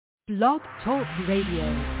Blog Talk Radio.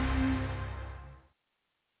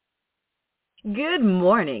 Good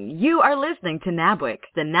morning. You are listening to NABWIC,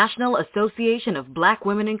 the National Association of Black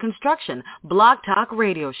Women in Construction Blog Talk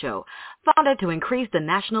Radio Show, founded to increase the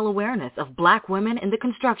national awareness of Black women in the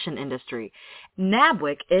construction industry.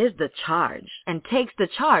 NABWIC is the charge and takes the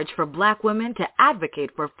charge for Black women to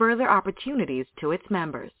advocate for further opportunities to its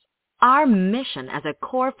members. Our mission as a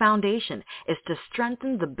core foundation is to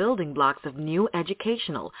strengthen the building blocks of new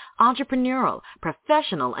educational, entrepreneurial,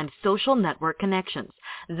 professional, and social network connections.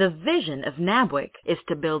 The vision of NABWIC is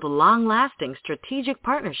to build long-lasting strategic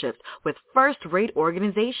partnerships with first-rate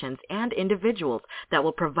organizations and individuals that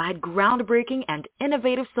will provide groundbreaking and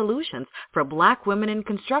innovative solutions for Black women in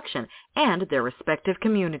construction and their respective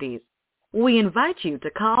communities. We invite you to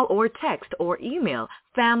call or text or email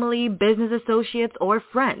family, business associates, or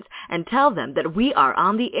friends and tell them that we are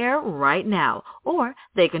on the air right now, or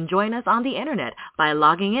they can join us on the internet by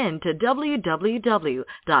logging in to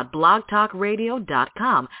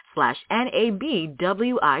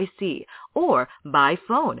www.blogtalkradio.com/NABWIC or by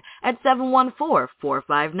phone at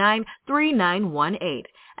 714-459-3918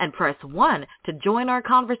 and press 1 to join our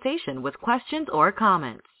conversation with questions or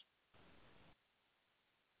comments.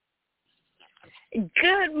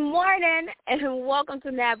 Good morning and welcome to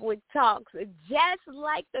NABWIC Talks. Just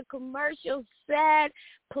like the commercial said,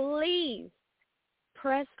 please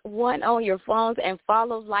press 1 on your phones and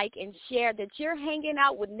follow, like, and share that you're hanging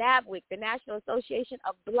out with NABWIC, the National Association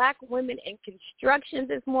of Black Women in Construction,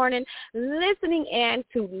 this morning, listening in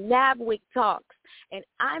to NABWIC Talks. And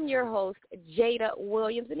I'm your host, Jada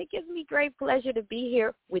Williams, and it gives me great pleasure to be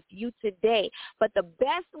here with you today. But the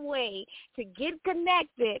best way to get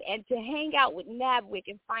connected and to hang out with NABWIC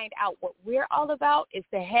and find out what we're all about is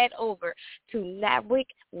to head over to NABWIC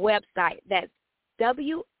website. That's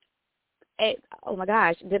oh my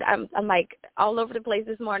gosh, I'm like all over the place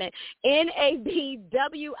this morning.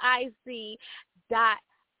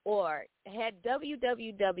 NABWIC.org. Head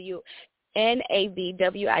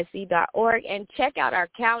www.nabwic.org and check out our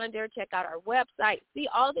calendar, check out our website, see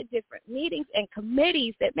all the different meetings and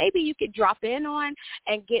committees that maybe you could drop in on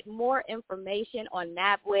and get more information on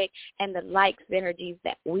NABWIC and the like synergies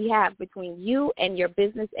that we have between you and your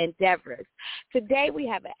business endeavors. Today we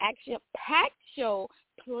have an action-packed show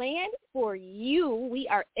planned for you. We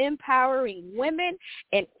are empowering women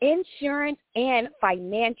in insurance and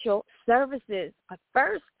financial services. But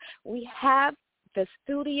first, we have the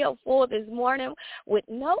studio full this morning with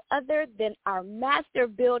no other than our master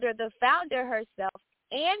builder, the founder herself,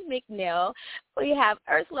 Ann McNeil. We have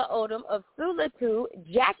Ursula Odom of Sula 2,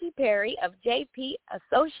 Jackie Perry of JP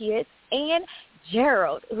Associates, and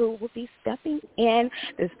Gerald, who will be stepping in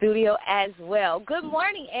the studio as well. Good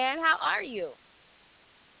morning, Ann. How are you?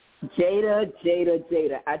 Jada.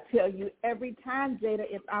 I tell you every time, Jada,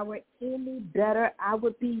 if I were any better, I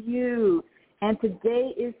would be you. And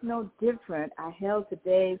today is no different. I hail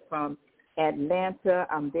today from Atlanta.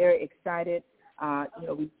 I'm very excited.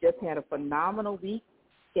 We just had a phenomenal week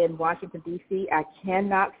in Washington, D.C. I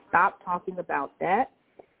cannot stop talking about that.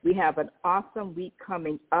 We have an awesome week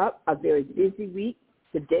coming up, a very busy week.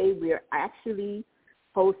 Today we are actually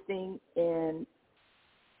hosting in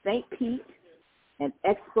St. Pete an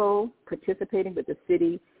expo, participating with the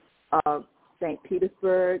city of St.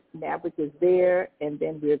 Petersburg. NABWIC is there, and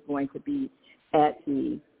then we're going to be at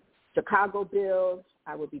the Chicago Build.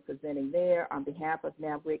 I will be presenting there on behalf of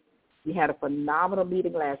NABWIC. We had a phenomenal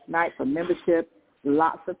meeting last night for membership,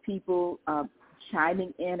 lots of people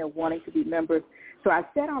chiming in and wanting to be members. So I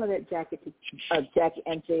said all of that, Jackie and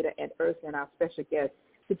Jada and Ursula and our special guests,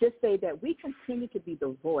 to just say that we continue to be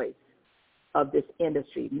the voice of this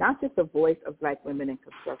industry, not just the voice of Black women in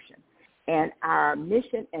construction. And our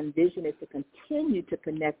mission and vision is to continue to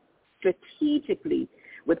connect strategically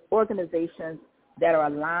with organizations that are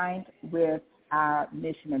aligned with our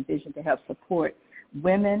mission and vision to help support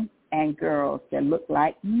women and girls that look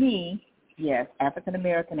like me, yes,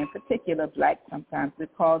 African-American in particular, Black sometimes we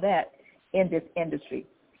call that, in this industry.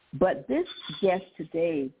 But this guest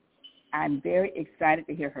today, I'm very excited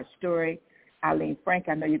to hear her story. Eileen Frank,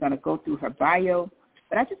 I know you're going to go through her bio,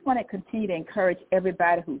 but I just want to continue to encourage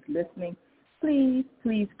everybody who's listening, please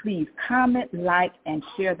comment, like, and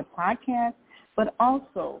share the podcast, but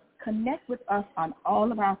also connect with us on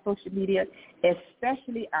all of our social media,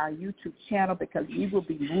 especially our YouTube channel, because we will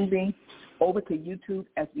be moving over to YouTube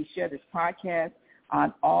as we share this podcast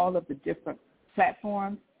on all of the different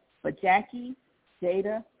platforms. But Jackie,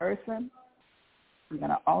 Jada, Ursula, we're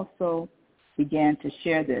going to also begin to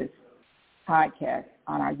share this podcast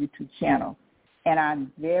on our YouTube channel. And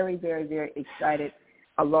I'm very, very, very excited,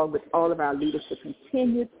 along with all of our leaders, to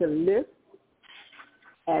continue to lift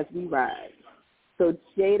as we rise. So,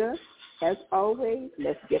 Jada, as always,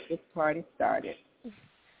 let's get this party started.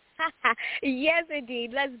 Yes,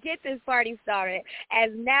 indeed. Let's get this party started.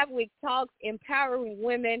 As NABWIC talks empowering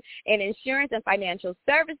women in insurance and financial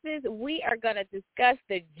services, we are going to discuss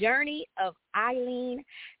the journey of Eileen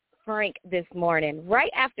Frank this morning,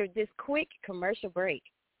 right after this quick commercial break.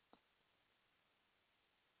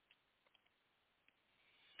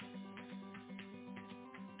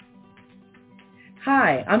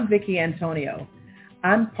 Hi, I'm Vicki Antonio.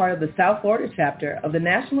 I'm part of the South Florida chapter of the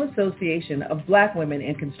National Association of Black Women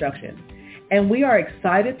in Construction, and we are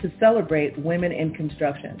excited to celebrate women in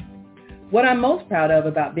construction. What I'm most proud of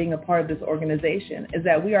about being a part of this organization is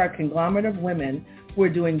that we are a conglomerate of women who are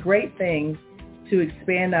doing great things to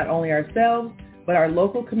expand not only ourselves, but our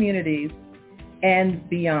local communities and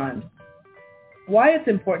beyond. Why it's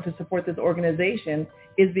important to support this organization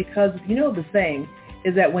is because, the saying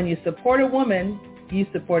is that when you support a woman, you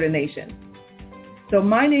support a nation. So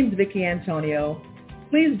my name's Vicki Antonio.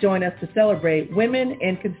 Please join us to celebrate women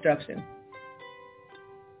in construction.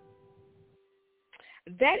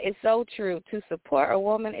 That is so true. To support a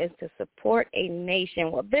woman is to support a nation.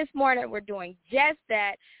 Well, this morning we're doing just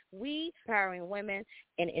that. We empowering women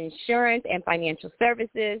in insurance and financial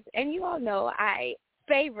services. And you all know I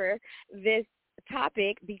favor this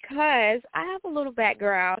topic because I have a little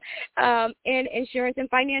background in insurance and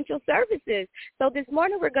financial services. So this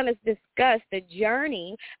morning we're going to discuss the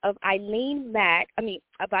journey of Eileen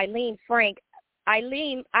Frank.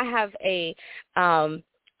 Eileen, I have a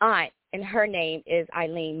aunt, and her name is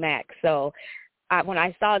Eileen Mack. So when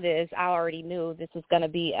I saw this, I already knew this was going to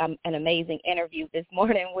be an amazing interview this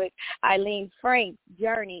morning with Eileen Frank's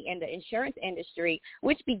journey in the insurance industry,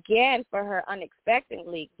 which began for her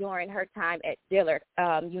unexpectedly during her time at Dillard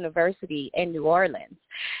University in New Orleans.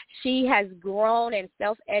 She has grown and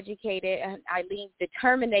self-educated, and Eileen's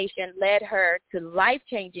determination led her to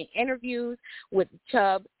life-changing interviews with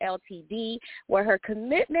Chubb Ltd, where her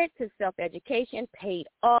commitment to self-education paid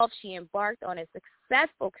off. She embarked on a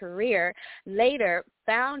successful career, later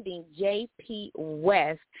founding J.P.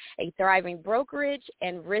 West, a thriving brokerage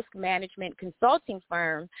and risk management consulting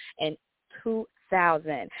firm in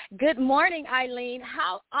 2000. Good morning, Eileen.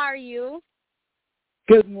 How are you?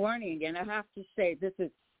 Good morning, and I have to say this is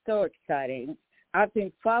so exciting. I've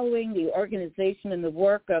been following the organization and the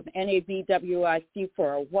work of NABWIC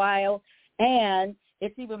for a while, and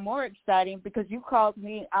it's even more exciting because you called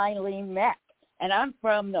me Eileen Mack, and I'm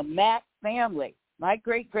from the Mack family. My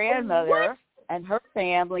great-grandmother and her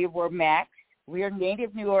family were Macks. We are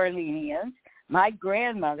native New Orleanians. My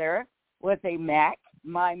grandmother was a Mack.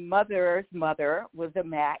 My mother's mother was a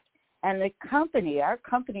Mack. And our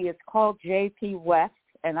company is called J.P. West,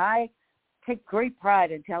 and I take great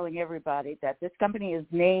pride in telling everybody that this company is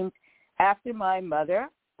named after my mother.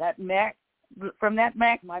 From that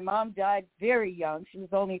Mack, my mom died very young. She was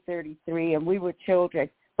only 33, and we were children.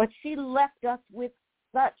 But she left us with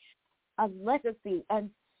such a legacy and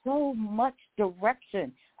so much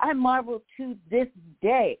direction. I marvel to this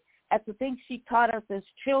day at the things she taught us as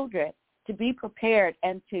children to be prepared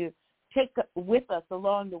and to take with us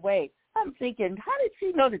along the way. I'm thinking, how did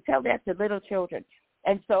she know to tell that to little children?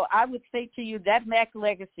 And so I would say to you that Mack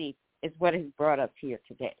legacy is what has brought us here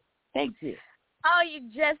today. Thank you. Oh, you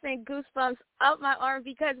just sent goosebumps up my arm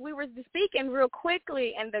because we were speaking real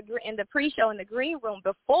quickly in the pre-show in the green room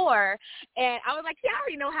before, and I was like, see, I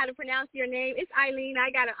already know how to pronounce your name. It's Eileen. I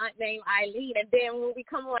got an aunt named Eileen. And then when we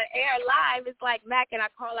come on air live, it's like Mac, and I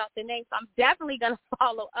call out the name. So I'm definitely going to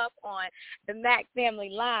follow up on the Mac family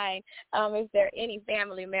line if there are any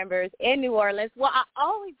family members in New Orleans. Well, I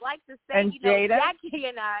always like to say, and Jada, Jackie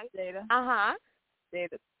and I. Jada. Uh-huh.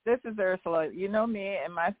 Jada. This is Ursula. You know me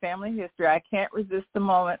and my family history. I can't resist the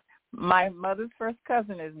moment. My mother's first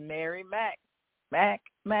cousin is Mary Mack. Mack.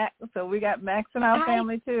 So we got Macks in our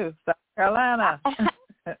family too. South Carolina.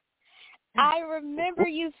 I remember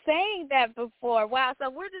you saying that before. Wow. So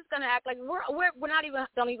we're just gonna act like we're not even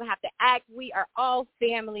don't even have to act. We are all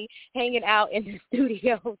family hanging out in the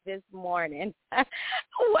studio this morning.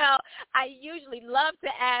 Well, I usually love to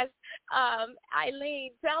ask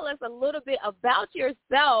Eileen, tell us a little bit about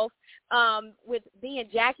yourself. With being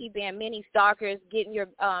Jackie, being mini stalkers, getting your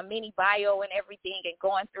mini bio and everything, and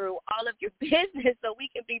going through all of your business, so we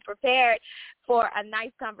can be prepared for a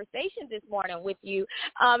nice conversation this morning with you.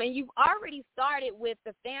 And you've already started with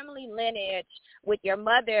the family lineage, with your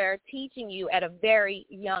mother teaching you at a very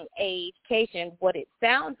young age, what it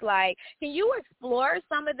sounds like. Can you explore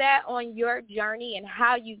some of that on your journey and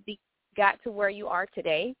how you got to where you are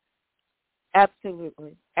today?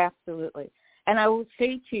 Absolutely. And I will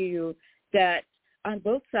say to you that on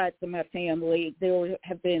both sides of my family, there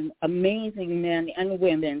have been amazing men and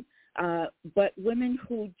women, but women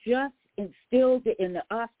who just instilled in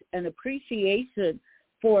us an appreciation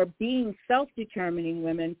for being self-determining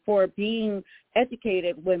women, for being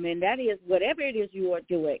educated women. That is, whatever it is you are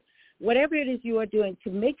doing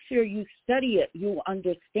to make sure you study it, you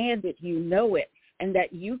understand it, you know it, and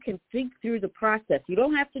that you can think through the process. You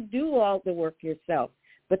don't have to do all the work yourself,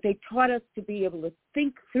 but they taught us to be able to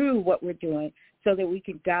think through what we're doing so that we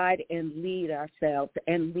can guide and lead ourselves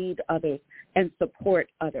and lead others and support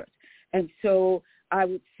others. And so I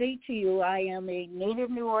would say to you, I am a native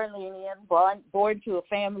New Orleanian, born to a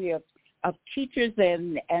family of teachers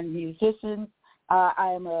and musicians.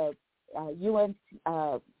 I am a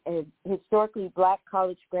historically black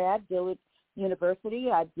college grad, Dillard University.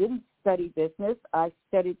 I didn't study business. I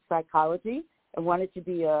studied psychology. I wanted to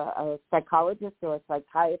be a psychologist or a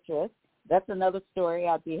psychiatrist. That's another story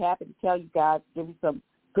I'd be happy to tell you guys, give you some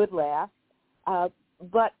good laughs.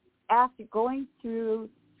 But after going through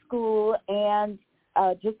school and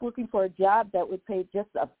just looking for a job that would pay just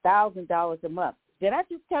 $1,000 a month. Did I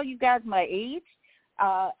just tell you guys my age?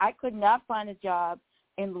 I could not find a job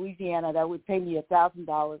in Louisiana that would pay me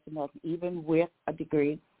 $1,000 a month, even with a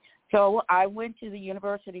degree. So I went to the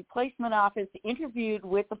university placement office, interviewed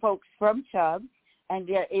with the folks from Chubb, and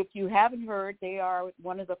if you haven't heard, they are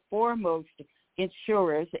one of the foremost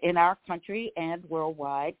insurers in our country and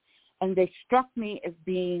worldwide, and they struck me as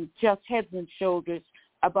being just heads and shoulders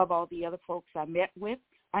above all the other folks I met with.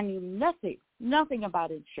 I knew nothing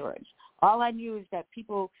about insurance. All I knew is that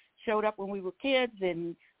people showed up when we were kids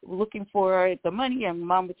and looking for the money, and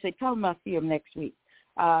Mom would say, tell them I'll see them next week.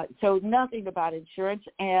 So nothing about insurance.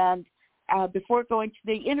 And before going to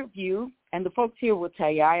the interview, and the folks here will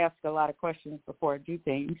tell you, I ask a lot of questions before I do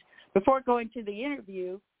things. Before going to the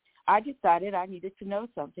interview, I decided I needed to know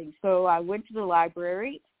something. So I went to the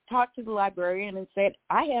library, talked to the librarian, and said,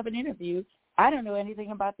 I have an interview. I don't know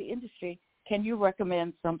anything about the industry. Can you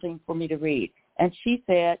recommend something for me to read? And she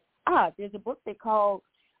said, there's a book they call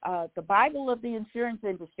The Bible of the Insurance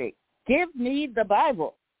Industry. Give me the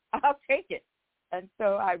Bible. I'll take it. And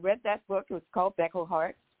so I read that book. It was called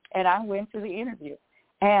Beckelhart, and I went to the interview.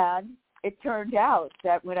 And it turned out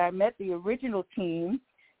that when I met the original team,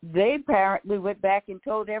 they apparently went back and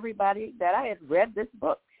told everybody that I had read this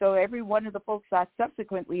book. So every one of the folks I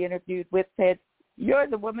subsequently interviewed with said, you're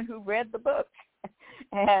the woman who read the book.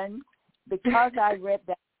 And because I read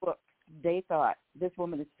that book, they thought this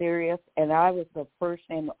woman is serious, and I was the first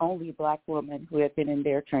and only black woman who had been in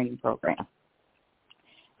their training program.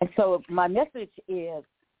 And so my message is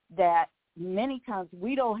that many times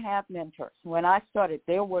we don't have mentors. When I started,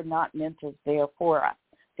 there were not mentors there for us.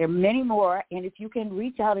 There are many more, and if you can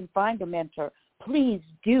reach out and find a mentor, please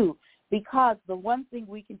do, because the one thing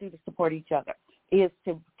we can do to support each other is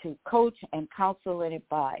to coach and counsel and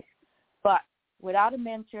advise. But without a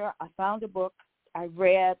mentor, I found a book, I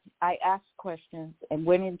read, I asked questions, and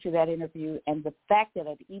went into that interview, and the fact that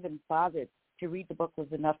I'd even bothered to read the book was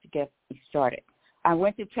enough to get me started. I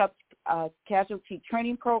went to Chubb's casualty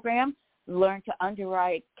training program, learned to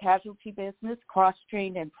underwrite casualty business,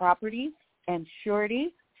 cross-trained in property and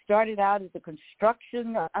surety, started out as a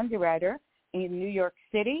construction underwriter in New York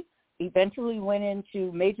City, eventually went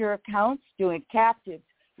into major accounts doing captives,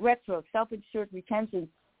 retro, self-insured retentions,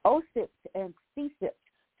 OSIPs, and CSIPs.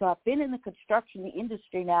 So I've been in the construction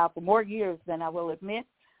industry now for more years than I will admit.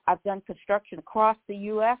 I've done construction across the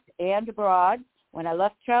U.S. and abroad. When I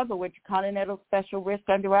left Chubb, I went to Continental Special Risk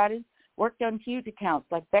Underwriters, worked on huge accounts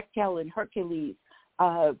like Bechtel and Hercules,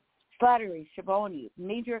 Slattery, Schiavone,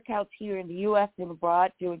 major accounts here in the U.S. and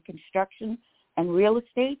abroad doing construction and real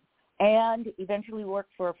estate, and eventually worked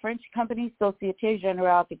for a French company, Société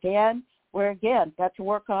Générale Began, where, again, got to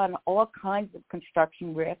work on all kinds of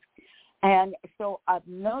construction risks. And so I've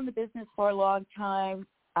known the business for a long time.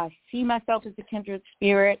 I see myself as a kindred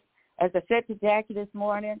spirit. As I said to Jackie this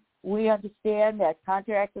morning, we understand that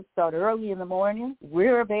contractors start early in the morning.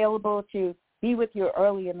 We're available to be with you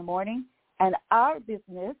early in the morning. And our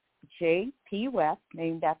business, J.P. West,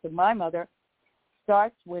 named after my mother,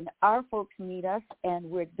 starts when our folks meet us, and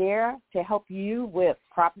we're there to help you with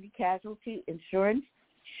property casualty, insurance,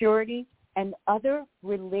 surety, and other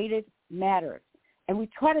related matters. And we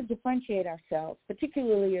try to differentiate ourselves,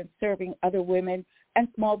 particularly in serving other women and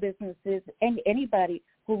small businesses and anybody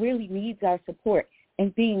who really needs our support,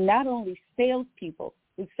 and being not only salespeople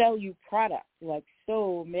who sell you products like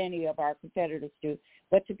so many of our competitors do,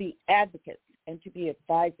 but to be advocates and to be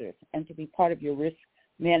advisors and to be part of your risk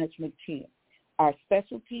management team. Our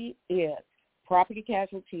specialty is property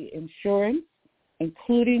casualty insurance,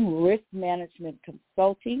 including risk management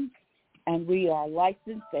consulting, and we are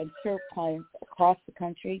licensed and serve clients across the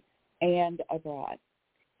country and abroad.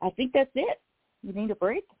 I think that's it. You need a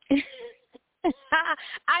break?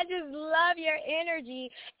 I just love your energy,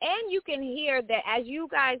 and you can hear that as you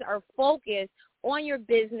guys are focused on your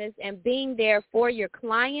business and being there for your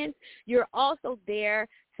clients, you're also there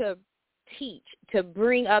to teach, to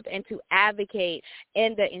bring up and to advocate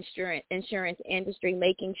in the insurance industry,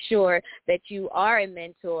 making sure that you are a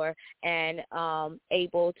mentor and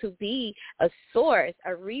able to be a source,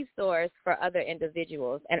 a resource for other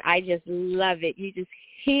individuals. And I just love it. You just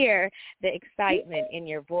hear the excitement in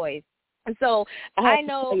your voice. And so I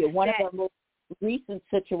know one of our most recent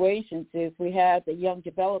situations is we had a young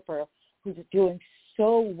developer who's doing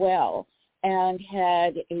so well and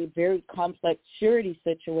had a very complex surety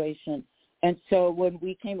situation. And so when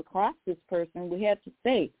we came across this person, we had to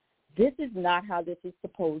say, this is not how this is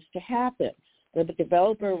supposed to happen. The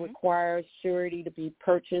developer requires surety to be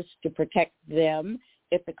purchased to protect them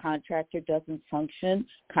if the contractor doesn't function.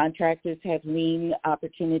 Contractors have lien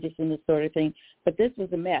opportunities and this sort of thing. But this was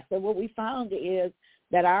a mess. And what we found is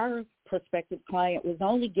that our prospective client was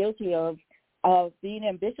only guilty of being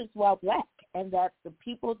ambitious while black, and that the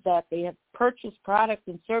people that they have purchased products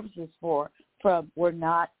and services from were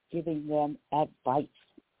not giving them advice.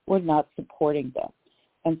 We're not supporting them.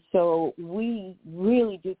 And so we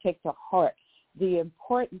really do take to heart the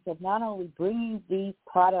importance of not only bringing these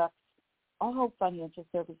products, all financial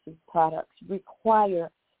services products require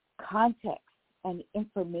context and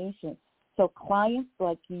information so clients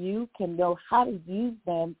like you can know how to use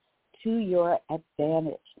them to your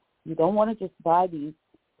advantage. You don't want to just buy these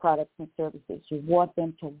products and services. You want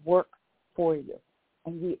them to work for you.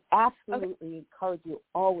 And we absolutely encourage you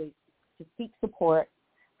always to seek support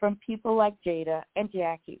from people like Jada and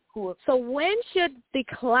Jackie, who are. So when should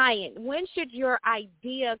your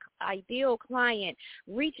ideal client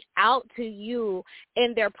reach out to you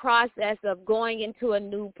in their process of going into a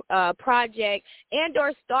new project and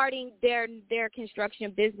or starting their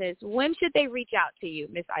construction business? When should they reach out to you,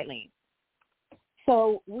 Ms. Eileen?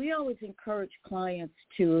 So we always encourage clients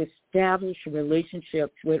to establish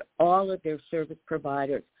relationships with all of their service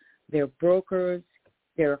providers, their brokers,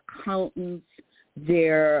 their accountants,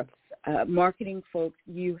 their marketing folks.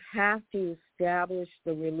 You have to establish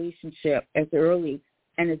the relationship as early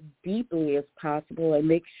and as deeply as possible and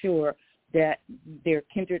make sure that they're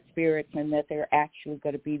kindred spirits and that they're actually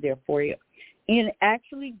going to be there for you. In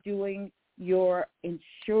actually doing your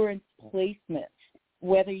insurance placements,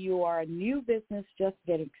 whether you are a new business just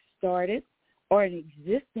getting started or an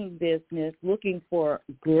existing business looking for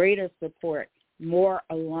greater support, more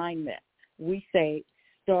alignment, we say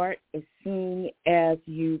start as soon as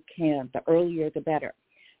you can. The earlier, the better.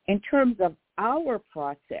 In terms of our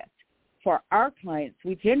process, for our clients,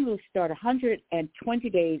 we generally start 120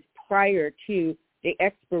 days prior to the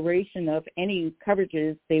expiration of any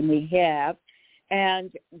coverages they may have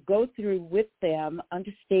and go through with them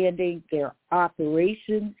understanding their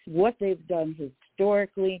operations, what they've done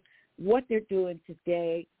historically, what they're doing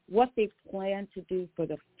today, what they plan to do for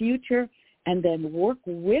the future, and then work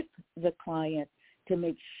with the client to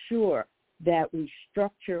make sure that we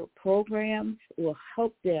structure programs will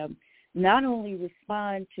help them not only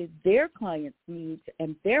respond to their clients' needs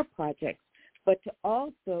and their projects, but to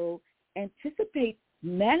also anticipate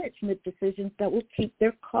management decisions that will keep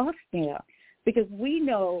their costs down. Because we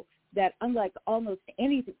know that unlike almost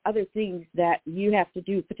any other things that you have to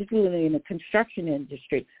do, particularly in the construction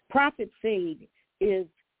industry, profit fade is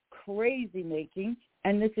crazy making,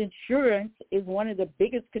 and this insurance is one of the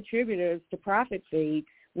biggest contributors to profit fade,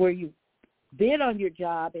 where you bid on your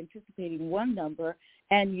job anticipating one number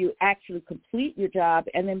and you actually complete your job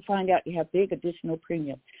and then find out you have big additional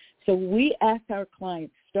premiums. So we ask our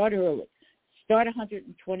clients, start early, start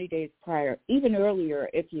 120 days prior, even earlier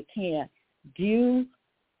if you can. Do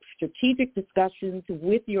strategic discussions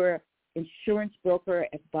with your insurance broker,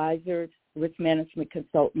 advisors, risk management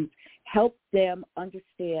consultants. Help them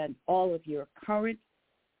understand all of your current,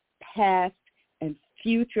 past, and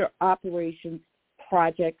future operations,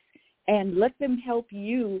 projects, and let them help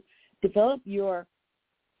you develop your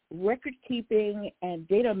record-keeping and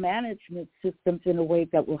data management systems in a way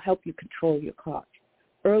that will help you control your costs.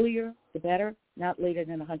 Earlier, the better, not later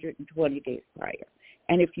than 120 days prior.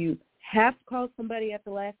 And if you have to call somebody at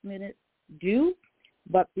the last minute, do,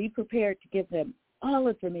 but be prepared to give them all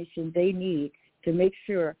information they need to make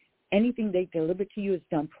sure anything they deliver to you is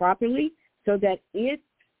done properly so that it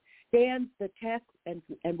stands the test and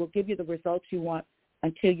will give you the results you want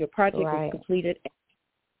until your project is completed.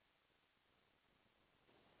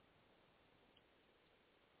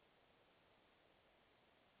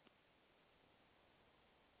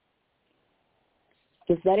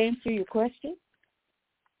 Does that answer your question?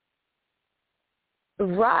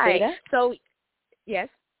 Right. Data? So, yes.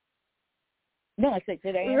 No, I said,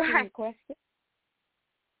 did I answer your question?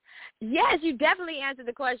 Yes, you definitely answered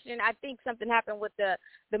the question. I think something happened with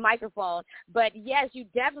the microphone. But, yes, you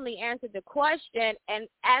definitely answered the question. And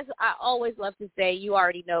as I always love to say, you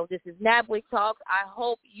already know this is NABWIC Talks. I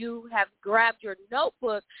hope you have grabbed your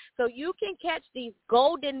notebook so you can catch these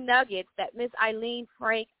golden nuggets that Miss Eileen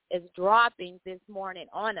Frank is dropping this morning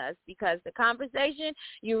on us, because the conversation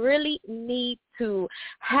you really need to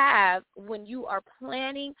have when you are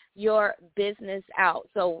planning your business out.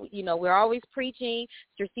 So, you know, we're always preaching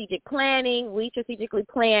strategic planning. We strategically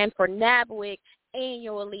plan for NABWIC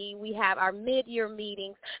annually. We have our mid-year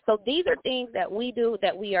meetings. So these are things that we do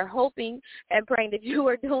that we are hoping and praying that you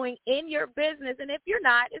are doing in your business. And if you're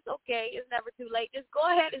not, it's okay. It's never too late. Just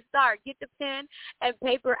go ahead and start. Get the pen and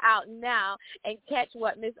paper out now and catch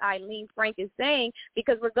what Miss Eileen Frank is saying,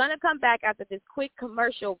 because we're going to come back after this quick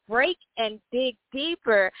commercial break and dig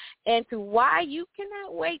deeper into why you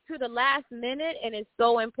cannot wait to the last minute, and it's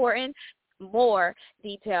so important. More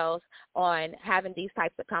details on having these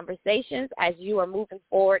types of conversations as you are moving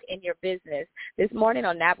forward in your business. This morning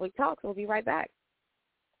on NABWIC Talks, we'll be right back.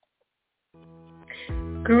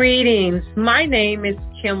 Greetings. My name is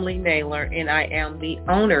Kimley Naylor, and I am the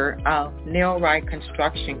owner of Nailrite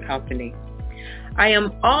Construction Company. I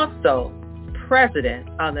am also president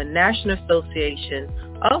of the National Association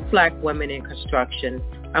of Black Women in Construction,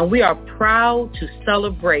 and we are proud to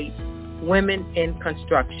celebrate women in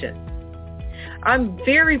construction. I'm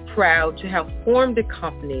very proud to have formed a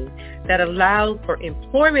company that allows for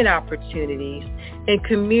employment opportunities in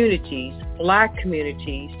communities, Black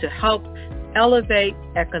communities, to help elevate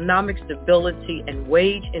economic stability and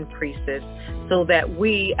wage increases so that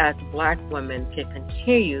we as Black women can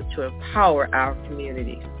continue to empower our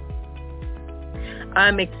communities.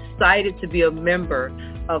 I'm excited to be a member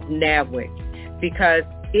of NABWIC because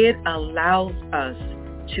it allows us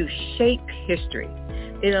to shape history.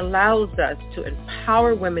 It allows us to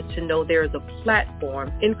empower women to know there is a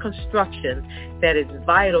platform in construction that is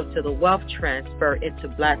vital to the wealth transfer into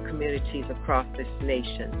Black communities across this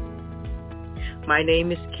nation. My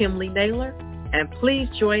name is Kimley Naylor, and please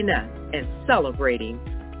join us in celebrating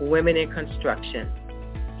women in construction.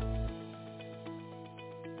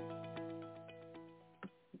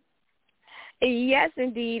 Yes,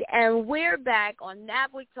 indeed. And we're back on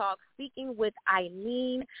NABWIC Talk speaking with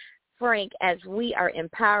Eileen Frank as we are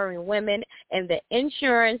empowering women in the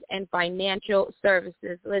insurance and financial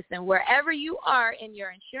services. Listen, wherever you are in your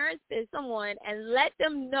insurance business, someone, and let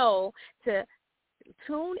them know to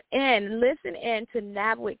tune in, listen in to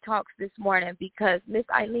NABWIC Talks this morning, because Miss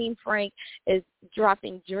Eileen Frank is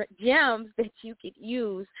dropping gems that you could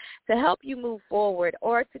use to help you move forward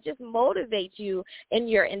or to just motivate you in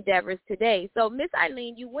your endeavors today. So, Miss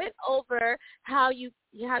Eileen, you went over how you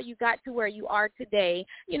got to where you are today,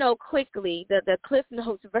 you know, quickly, the Cliff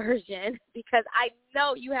Notes version, because I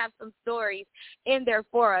know you have some stories in there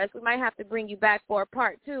for us. We might have to bring you back for a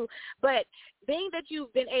part two. But being that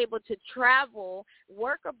you've been able to travel,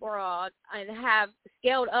 work abroad, and have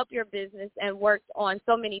scaled up your business and worked on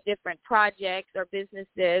so many different projects or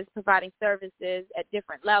businesses, providing services at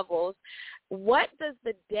different levels, what does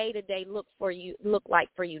the day-to-day look like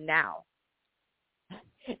for you now?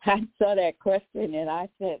 I saw that question and I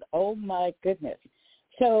said, oh my goodness.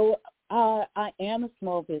 So I am a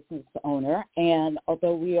small business owner, and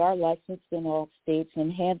although we are licensed in all states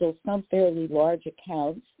and handle some fairly large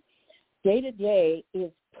accounts, day-to-day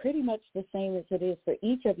is pretty much the same as it is for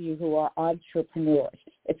each of you who are entrepreneurs.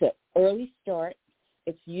 It's an early start.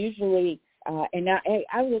 It's usually, and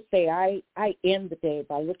I would say I end the day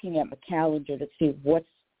by looking at my calendar to see what's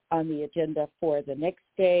on the agenda for the next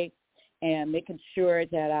day, and making sure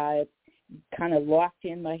that I've kind of locked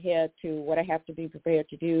in my head to what I have to be prepared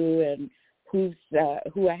to do and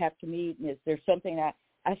who I have to meet, and is there something that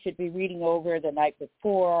I should be reading over the night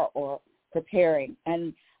before or preparing.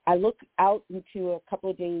 And I look out into a couple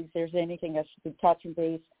of days, if there's anything I should be touching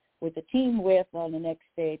base with the team with on the next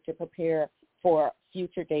day to prepare for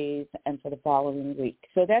future days and for the following week.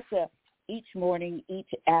 So that's each morning, each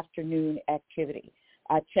afternoon activity.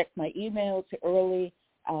 I check my emails early,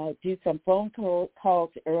 do some phone calls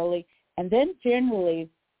early, and then generally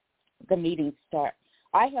the meetings start.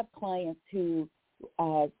 I have clients who,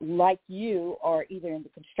 like you, are either in the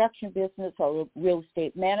construction business or real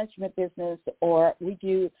estate management business, or we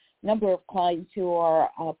do a number of clients who are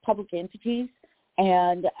public entities,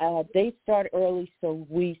 and they start early, so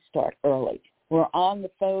we start early. We're on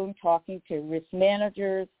the phone talking to risk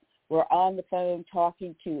managers. We're on the phone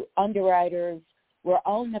talking to underwriters, We're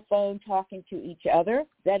on the phone talking to each other.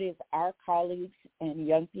 That is our colleagues and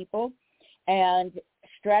young people. And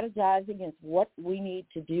strategizing is what we need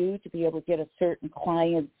to do to be able to get a certain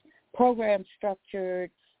client's program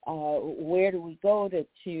structured. Where do we go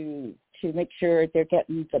to make sure they're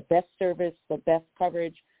getting the best service, the best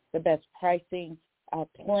coverage, the best pricing,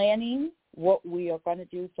 planning what we are going to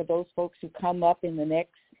do for those folks who come up in the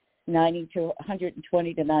next 90 to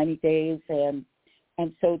 120 to 90 days.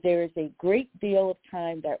 And so there is a great deal of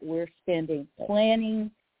time that we're spending planning,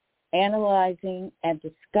 analyzing, and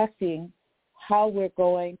discussing how we're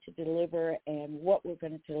going to deliver and what we're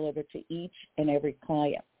going to deliver to each and every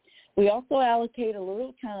client. We also allocate a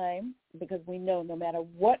little time because we know no matter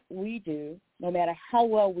what we do, no matter how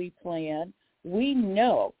well we plan, we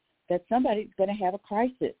know that somebody's going to have a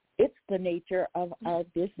crisis. It's the nature of our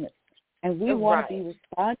business. And we want to be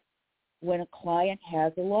responsive when a client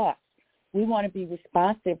has a loss. We want to be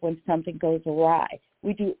responsive when something goes awry.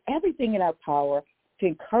 We do everything in our power to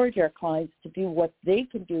encourage our clients to do what they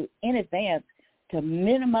can do in advance to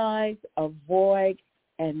minimize, avoid,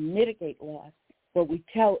 and mitigate loss. But we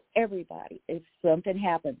tell everybody, if something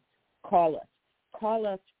happens, call us. Call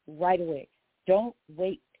us right away. Don't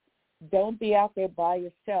wait. Don't be out there by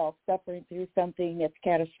yourself suffering through something that's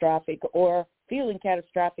catastrophic or feeling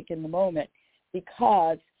catastrophic in the moment,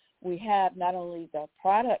 because we have not only the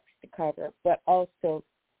products to cover, but also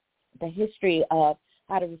the history of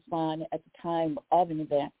how to respond at the time of an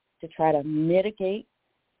event to try to mitigate.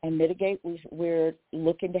 And we're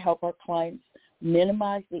looking to help our clients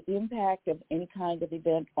minimize the impact of any kind of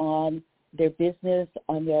event on their business,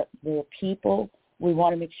 on their people. We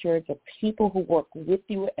want to make sure the people who work with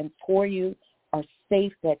you and for you are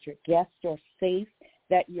safe, that your guests are safe,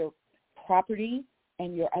 that your property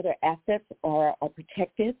and your other assets are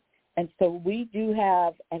protected. And so we do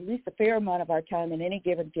have at least a fair amount of our time in any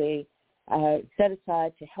given day set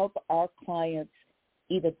aside to help our clients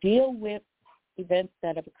either deal with events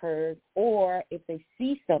that have occurred, or if they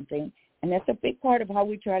see something, and that's a big part of how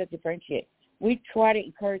we try to differentiate. We try to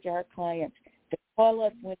encourage our clients to call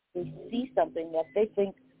us when they see something that they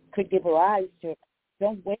think could give rise to it.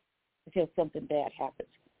 Don't wait until something bad happens.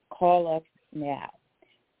 Call us now.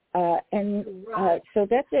 So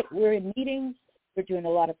that's it. We're in meetings. We're doing a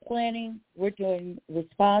lot of planning. We're doing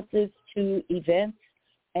responses to events,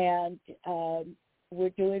 and we're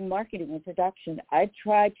doing marketing and production. I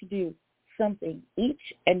try to do something each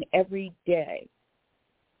and every day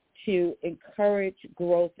to encourage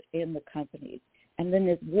growth in the company. And then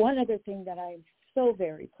there's one other thing that I am so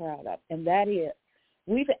very proud of, and that is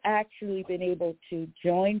we've actually been able to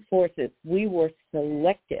join forces. We were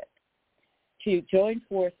selected to join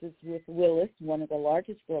forces with Willis, one of the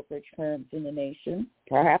largest brokerage firms in the nation,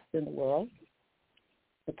 perhaps in the world,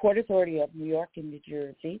 the Port Authority of New York and New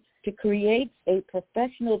Jersey, to create a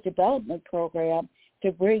professional development program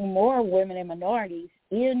to bring more women and minorities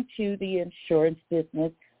into the insurance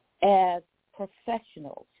business as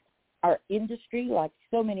professionals. Our industry, like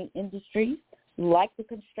so many industries, like the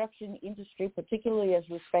construction industry, particularly as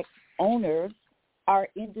respects owners, our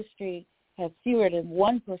industry has fewer than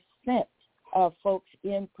 1% of folks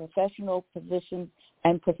in professional positions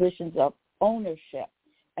and positions of ownership.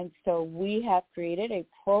 And so we have created a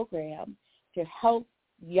program to help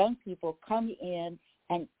young people come in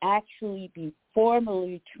and actually be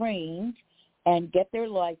formally trained and get their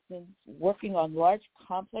license, working on large,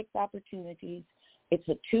 complex opportunities. It's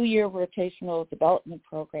a 2-year rotational development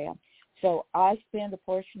program. So I spend a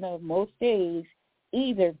portion of most days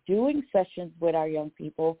either doing sessions with our young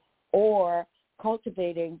people or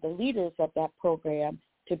cultivating the leaders of that program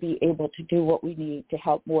to be able to do what we need to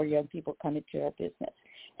help more young people come into our business.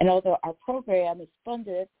 And although our program is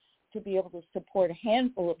funded to be able to support a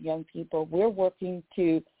handful of young people, we're working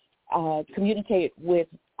to communicate with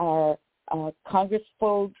our Congress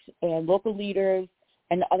folks and local leaders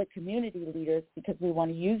and other community leaders, because we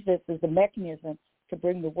want to use this as a mechanism to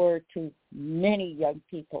bring the word to many young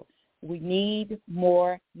people. We need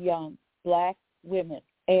more young Black women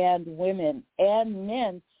and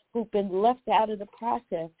men who've been left out of the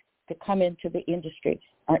process to come into the industry.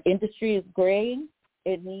 Our industry is graying.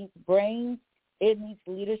 It needs brains. It needs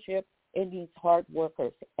leadership. It needs hard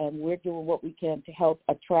workers. And we're doing what we can to help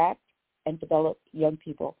attract and develop young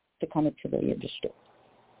people to come into the industry.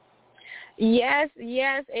 Yes,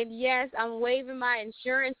 and yes. I'm waving my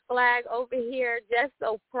insurance flag over here, just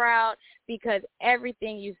so proud, because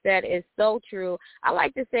everything you said is so true. I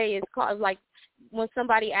like to say it's called, like, when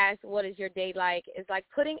somebody asks, what is your day like, it's like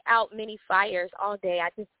putting out many fires all day. I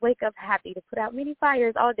just wake up happy to put out many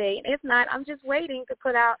fires all day. And if not, I'm just waiting to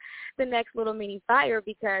put out the next little mini fire,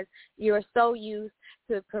 because you're so used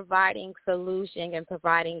to providing solution and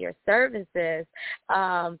providing your services.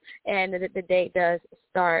 And the day does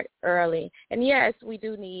start early. And yes, we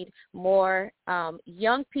do need more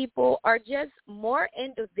young people or just more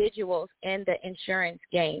individuals in the insurance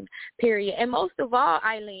game, period. And most of all,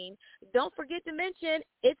 Eileen, don't forget to mention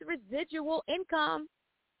it's residual income.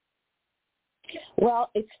 Well,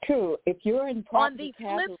 it's true. If you're in property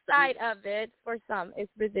on the flip side of it, for some,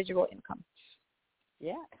 it's residual income.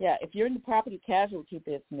 Yeah. If you're in the property casualty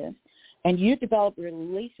business and you develop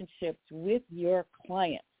relationships with your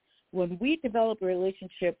clients, when we develop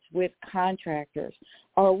relationships with contractors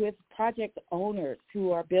or with project owners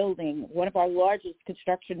who are building, one of our largest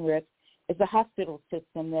construction risks is the hospital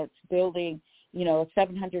system that's building, a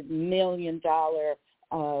 $700 million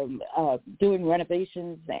doing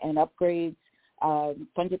renovations and upgrades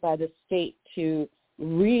funded by the state to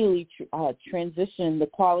really transition the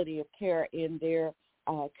quality of care in their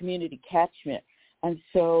community catchment. And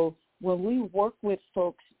so when we work with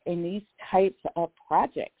folks in these types of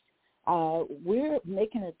projects, we're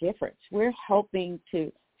making a difference. We're helping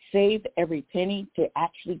to save every penny to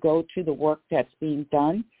actually go to the work that's being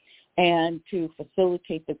done and to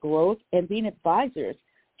facilitate the growth and being advisors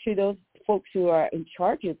to those folks who are in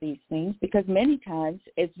charge of these things, because many times,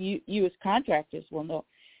 as you as contractors will know,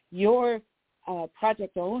 your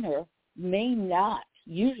project owner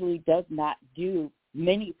usually does not do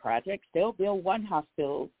many projects. They'll build one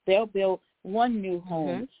hospital. They'll build one new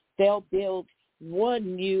home. They'll build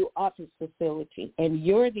one new office facility, and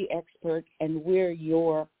you're the expert, and we're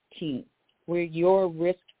your team. We're your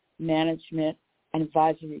risk management and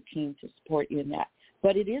advisory team to support you in that.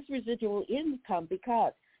 But it is residual income,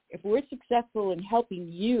 because if we're successful in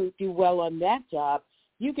helping you do well on that job,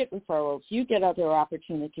 you get referrals, you get other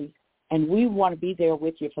opportunities, and we want to be there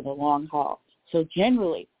with you for the long haul. So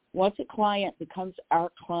generally, once a client becomes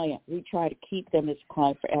our client, we try to keep them as a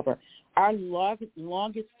client forever. Our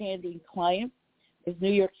longest-standing client is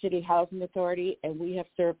New York City Housing Authority, and we have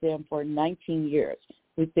served them for 19 years.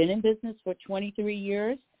 We've been in business for 23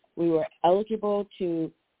 years. We were eligible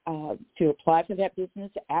to apply for that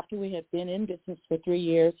business after we had been in business for 3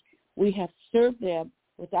 years. We have served them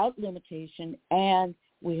without limitation, and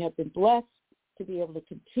we have been blessed to be able to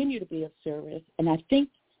continue to be of service. And I think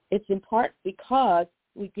it's in part because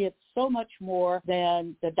we give so much more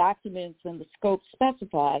than the documents and the scope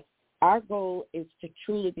specify. Our goal is to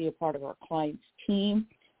truly be a part of our client's team,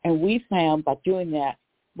 and we found by doing that,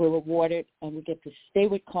 we're rewarded and we get to stay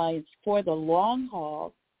with clients for the long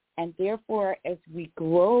haul. And therefore, as we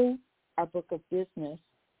grow our book of business,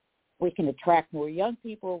 we can attract more young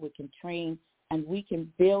people, we can train, and we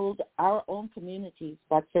can build our own communities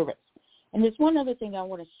by service. And there's one other thing I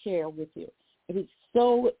want to share with you. It is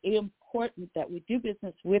so important that we do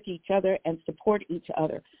business with each other and support each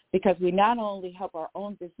other, because we not only help our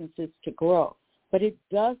own businesses to grow, but it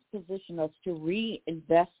does position us to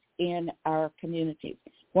reinvest in our communities.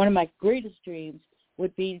 One of my greatest dreams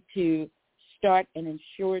would be to start an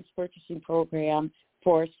insurance purchasing program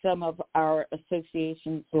for some of our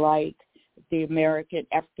associations like the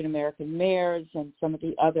African American mayors and some of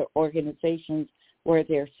the other organizations where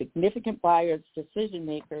they're significant buyers, decision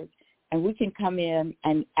makers, and we can come in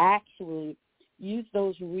and actually use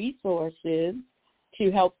those resources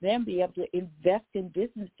to help them be able to invest in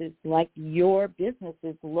businesses like your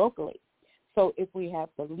businesses locally. So if we have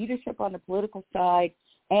the leadership on the political side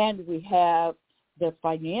and we have the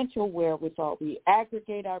financial wherewithal, we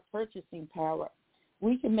aggregate our purchasing power,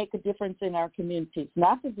 we can make a difference in our communities,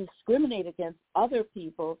 not to discriminate against other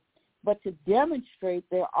people, but to demonstrate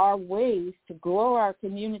there are ways to grow our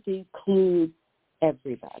community, include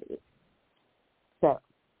everybody. So,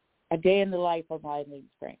 a day in the life of Eileen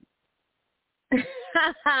Frank.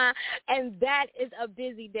 And that is a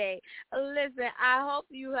busy day. Listen, I hope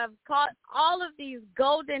you have caught all of these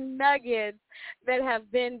golden nuggets that have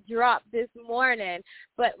been dropped this morning.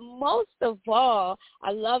 But most of all,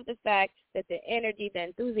 I love the fact that the energy, the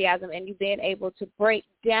enthusiasm, and you being able to break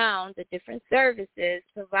down the different services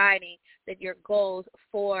providing that your goals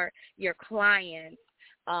for your clients,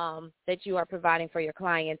 that you are providing for your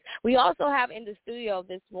clients. We also have in the studio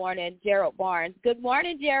this morning Gerald Barnes. Good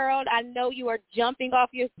morning, Gerald. I know you are jumping off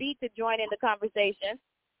your seat to join in the conversation.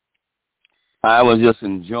 I was just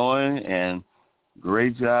enjoying, and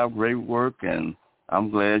great job, great work, and I'm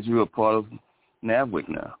glad you're a part of NABWIC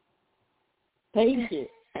now. Thank you.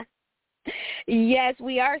 Yes,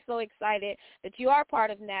 we are so excited that you are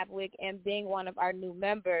part of NABWIC and being one of our new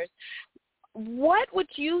members. What would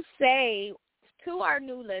you say to our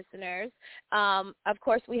new listeners, of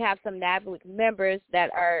course, we have some NABWIC members that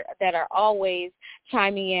are always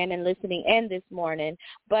chiming in and listening in this morning.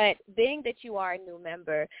 But being that you are a new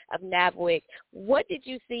member of NABWIC, what did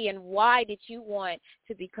you see and why did you want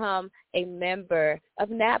to become a member of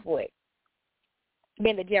NABWIC?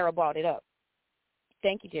 Being that Gerald brought it up.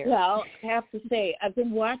 Thank you, Gerald. Well, I have to say, I've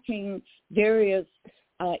been watching various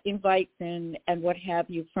invites and what have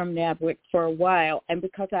you from NABWIC for a while, and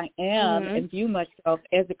because I am and view myself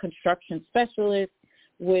as a construction specialist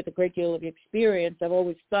with a great deal of experience, I've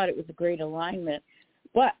always thought it was a great alignment.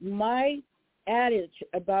 But my adage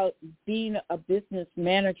about being a business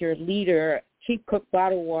manager, leader, chief cook,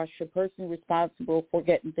 bottle washer, person responsible for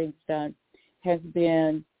getting things done has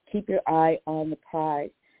been keep your eye on the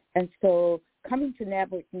prize. And so coming to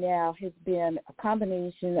NABWIC now has been a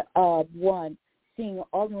combination of, one, seeing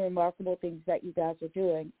all the remarkable things that you guys are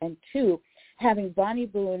doing, and two, having Bonnie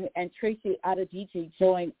Boone and Tracy Adediji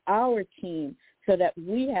join our team so that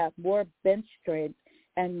we have more bench strength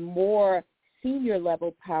and more senior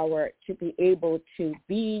level power to be able to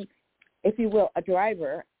be, if you will, a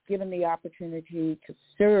driver, given the opportunity to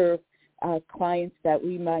serve clients that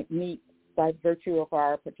we might meet by virtue of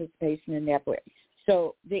our participation in NABWIC.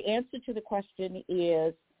 So the answer to the question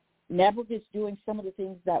is NABWIC is doing some of the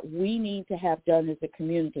things that we need to have done as a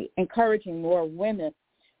community, encouraging more women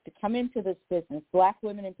to come into this business, Black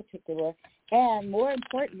women in particular, and more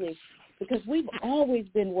importantly, because we've always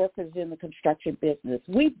been workers in the construction business.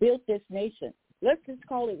 We built this nation. Let's just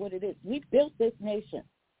call it what it is. We built this nation.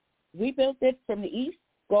 We built it from the east,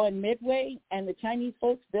 going midway, and the Chinese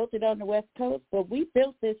folks built it on the west coast, but we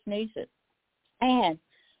built this nation. And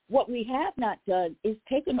what we have not done is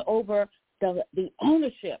taken over the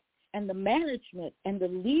ownership and the management and the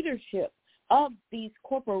leadership of these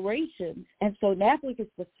corporations. And so NABWIC is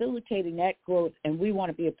facilitating that growth, and we want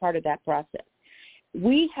to be a part of that process.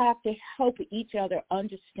 We have to help each other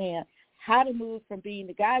understand how to move from being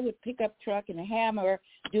the guy with a pickup truck and a hammer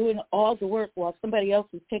doing all the work while somebody else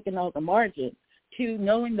is taking all the margin, to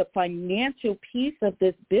knowing the financial piece of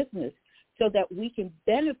this business so that we can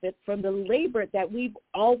benefit from the labor that we've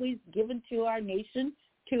always given to our nation,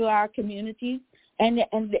 to our communities, and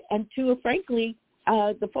to, frankly,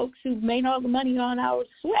 the folks who've made all the money on our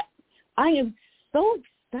sweat. I am so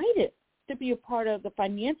excited to be a part of the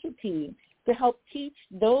financial team to help teach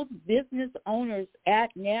those business owners at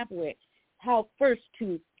NABWIC how first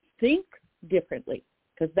to think differently,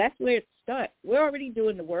 because that's where it starts. We're already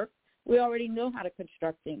doing the work. We already know how to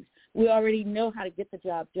construct things. We already know how to get the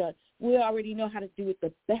job done. We already know how to do it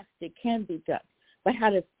the best it can be done. But how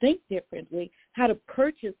to think differently, how to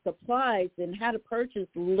purchase supplies and how to purchase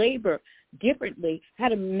labor differently, how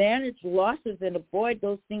to manage losses and avoid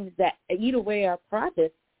those things that eat away our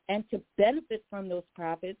profits, and to benefit from those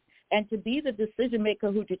profits, and to be the decision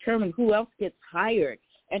maker who determines who else gets hired,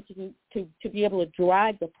 and to be able to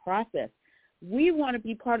drive the process. We want to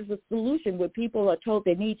be part of the solution where people are told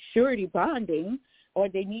they need surety bonding, or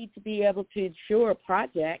they need to be able to insure a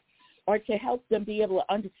project, or to help them be able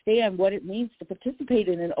to understand what it means to participate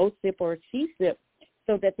in an OSIP or a CSIP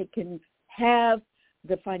so that they can have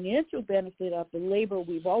the financial benefit of the labor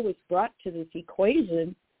we've always brought to this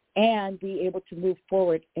equation and be able to move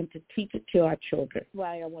forward and to teach it to our children. That's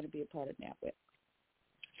why I want to be a part of NABWIC.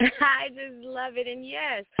 I just love it, and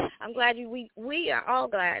yes, I'm glad we are all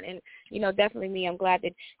glad, and definitely me. I'm glad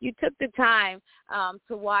that you took the time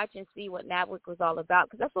to watch and see what NABWIC was all about,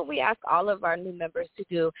 because that's what we ask all of our new members to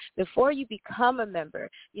do before you become a member.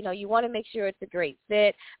 You want to make sure it's a great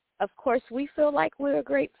fit. Of course, we feel like we're a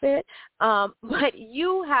great fit, but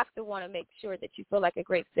you have to want to make sure that you feel like a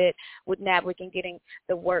great fit with NABWIC and getting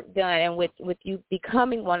the work done. And with you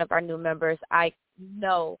becoming one of our new members, I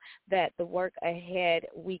know that the work ahead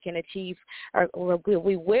we can achieve, or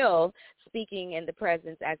we will, speaking in the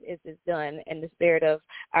presence as is done in the spirit of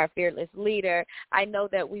our fearless leader, I know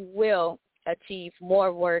that we will achieve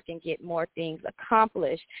more work and get more things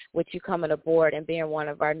accomplished with you coming aboard and being one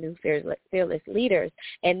of our new fearless leaders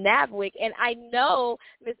in NABWIC. And I know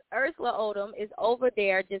Miss Ursula Odom is over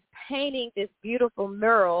there just painting this beautiful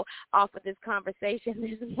mural off of this conversation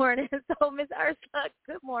this morning. So, Miss Ursula,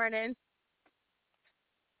 good morning.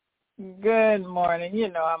 Good morning.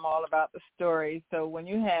 I'm all about the story. So when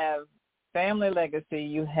you have family legacy,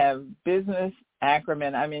 you have business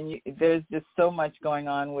acumen. I mean, there's just so much going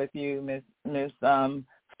on with you, Miss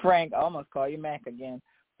Frank. I almost call you Mac again,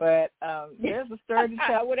 but there's a story to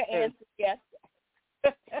tell. I would have answered yes.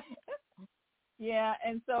 Yeah,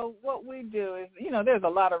 and so what we do is, there's a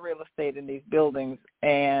lot of real estate in these buildings,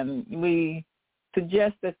 and we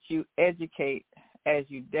suggest that you educate as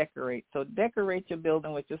you decorate. So decorate your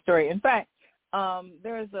building with your story. In fact,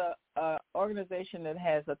 there's a organization that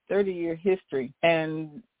has a 30-year history,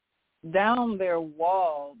 and down their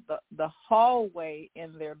wall, the hallway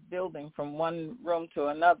in their building from one room to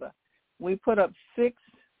another, we put up 6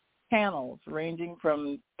 panels ranging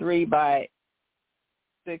from 3 by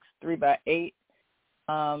 6, 3 by 8,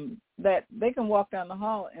 that they can walk down the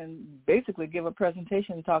hall and basically give a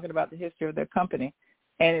presentation talking about the history of their company.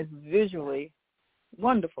 And it's visually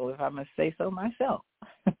wonderful, if I must say so myself.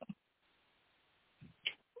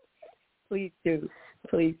 Please do.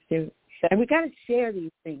 Please do. And we got to share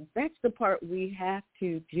these things. That's the part we have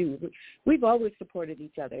to do. We've always supported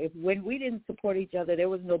each other. When we didn't support each other, there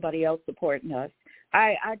was nobody else supporting us.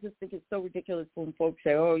 I just think it's so ridiculous when folks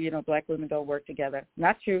say, oh, black women don't work together.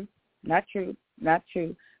 Not true. Not true. Not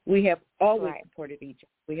true. We have always supported each other.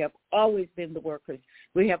 We have always been the workers.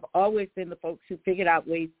 We have always been the folks who figured out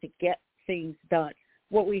ways to get things done.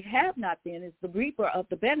 What we have not been is the reaper of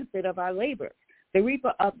the benefit of our labor, the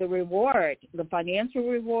reaper of the reward, the financial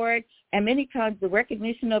reward, and many times the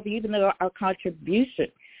recognition of even our contribution.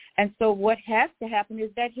 And so what has to happen is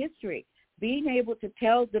that history, being able to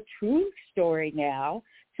tell the true story now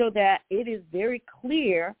so that it is very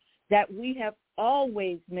clear that we have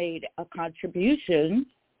always made a contribution.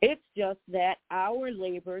 It's just that our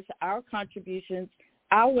labors, our contributions,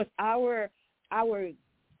 our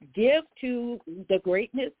give to the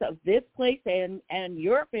greatness of this place and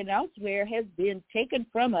Europe and elsewhere has been taken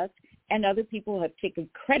from us, and other people have taken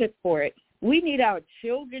credit for it. We need our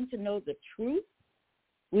children to know the truth.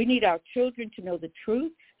 We need our children to know the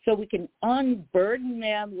truth so we can unburden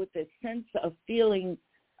them with a sense of feeling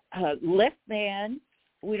less than.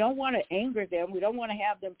 We don't want to anger them. We don't want to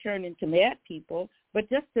have them turn into mad people, but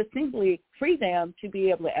just to simply free them to be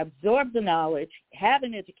able to absorb the knowledge, have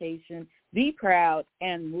an education, be proud,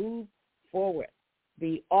 and move forward.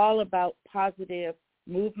 Be all about positive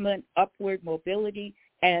movement, upward mobility,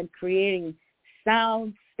 and creating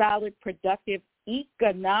sound, solid, productive,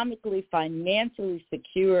 economically, financially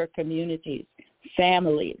secure communities,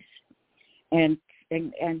 families. And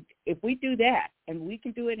if we do that, and we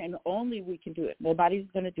can do it, and only we can do it, nobody's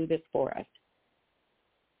going to do this for us.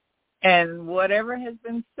 And whatever has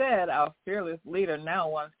been said, our fearless leader now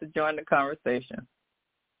wants to join the conversation.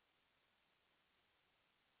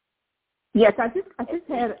 Yes, I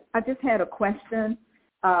just had a question.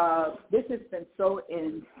 This has been so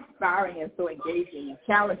inspiring and so engaging and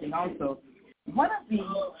challenging also. One of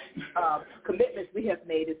the commitments we have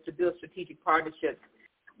made is to build strategic partnerships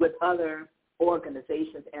with other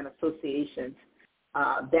organizations and associations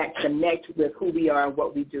that connect with who we are and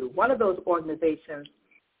what we do. One of those organizations,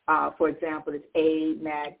 for example, is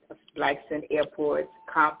AMAC, Blacks in Airports,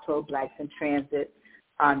 COMPTO, Blacks in Transit,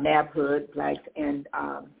 NABWIC, Blacks in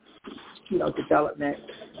Development,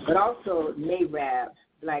 but also NABWIC,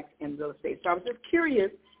 Blacks in Real Estate. So I was just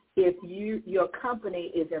curious if your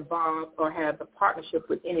company is involved or has a partnership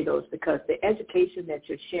with any of those, because the education that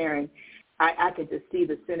you're sharing, I can just see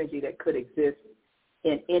the synergy that could exist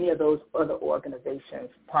in any of those other organizations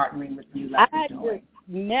partnering with you like you're doing. I just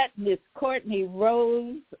met Miss Courtney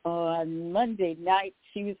Rose on Monday night.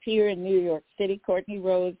 She was here in New York City. Courtney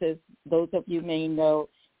Rose, as those of you may know,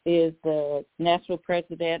 is the national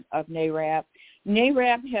president of NABWIC.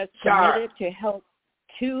 NABWIC has committed to help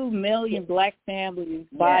 2 million black families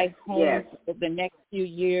buy homes over the next few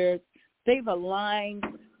years. They've aligned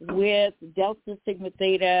with Delta Sigma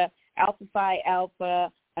Theta, Alpha Phi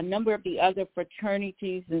Alpha, a number of the other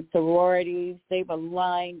fraternities and sororities. They've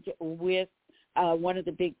aligned with one of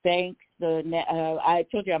the big banks. I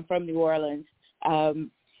told you I'm from New Orleans,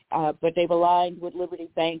 but they've aligned with Liberty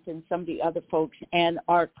Bank and some of the other folks and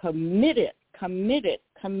are committed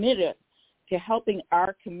to helping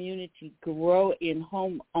our community grow in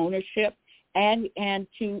home ownership. And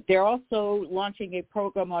they're also launching a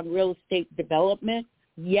program on real estate development.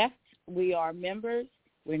 Yes, we are members.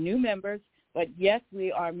 We're new members, but yes,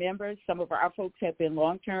 we are members. Some of our folks have been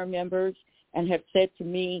long-term members and have said to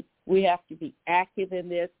me, we have to be active in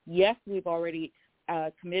this. Yes, we've already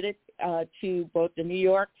committed to both the New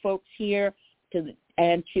York folks here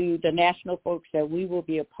and to the national folks that we will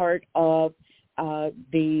be a part of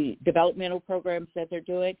the developmental programs that they're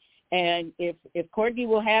doing. And if Courtney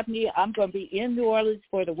will have me, I'm going to be in New Orleans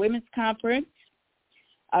for the Women's Conference.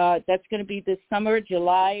 That's going to be this summer,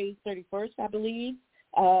 July 31st, I believe.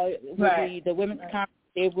 Will be the Women's Conference.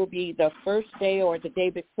 It will be the first day or the day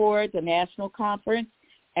before the national conference,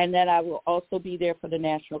 and then I will also be there for the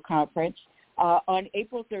national conference. On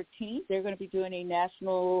April 13th, they're going to be doing a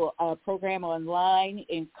national program online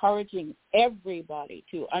encouraging everybody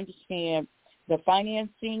to understand the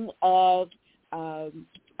financing of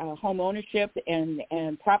home ownership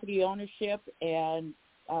and property ownership, and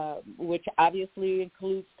which obviously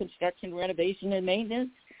includes construction, renovation, and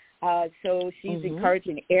maintenance. So she's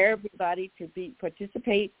encouraging everybody to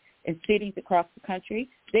participate in cities across the country.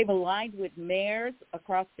 They've aligned with mayors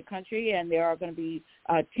across the country, and there are going to be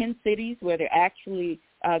 10 cities where they're actually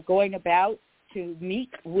going about to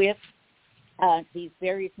meet with these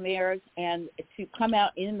various mayors and to come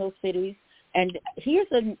out in those cities. And here's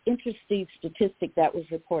an interesting statistic that was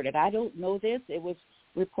reported. I don't know this. It was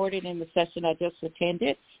reported in the session I just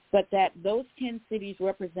attended, but that those 10 cities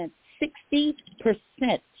represent 60%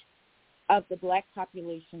 of the black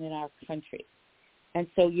population in our country. And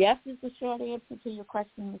so, yes is the short answer to your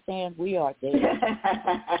question, Ms. Ann. We are there.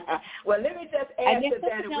 Well, let me just add to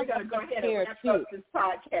that, and we're going to go ahead and wrap up this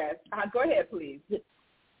podcast. Go ahead, please.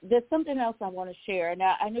 There's something else I want to share.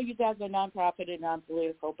 Now, I know you guys are nonprofit and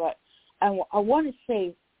non-political, but I want to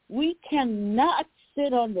say we cannot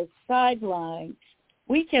sit on the sidelines.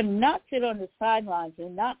 We cannot sit on the sidelines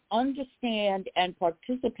and not understand and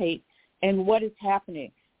participate in what is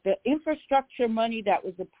happening. The infrastructure money that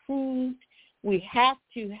was approved, we have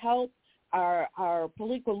to help our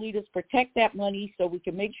political leaders protect that money so we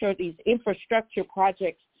can make sure these infrastructure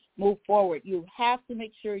projects move forward. You have to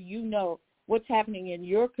make sure you know what's happening in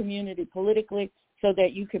your community politically so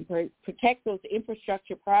that you can protect those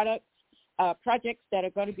infrastructure projects that are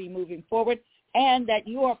going to be moving forward, and that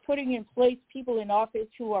you are putting in place people in office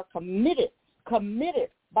who are committed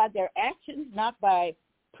by their actions, not by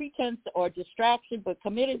pretense or distraction, but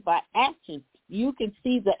committed by action. You can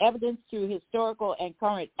see the evidence through historical and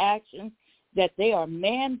current actions that they are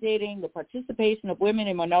mandating the participation of women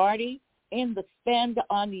and minorities in the spend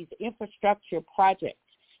on these infrastructure projects.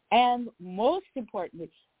 And most importantly,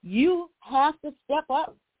 you have to step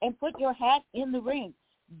up and put your hat in the ring.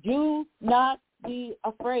 Do not be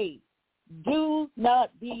afraid. Do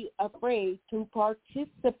not be afraid to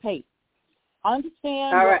participate.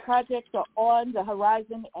 Understand what projects are on the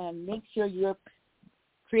horizon and make sure you're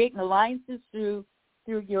creating alliances through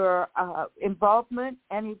your involvement,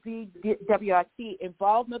 NABWIC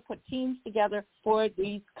involvement, put teams together for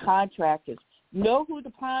these contractors. Know who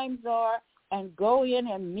the primes are and go in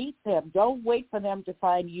and meet them. Don't wait for them to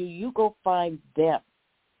find you. You go find them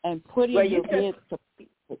and put in your bids to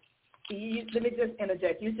people. Let me just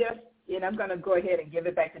interject. And I'm going to go ahead and give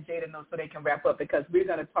it back to Jada so they can wrap up, because we're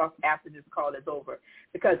going to talk after this call is over.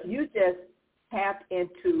 Because you just tapped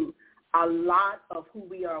into a lot of who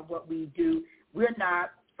we are, what we do. We're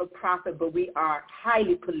not for profit, but we are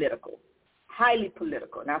highly political. Highly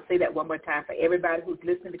political. And I'll say that one more time for everybody who's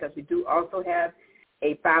listening, because we do also have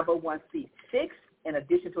a 501c6 in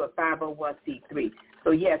addition to a 501c3.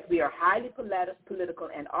 So, yes, we are highly political.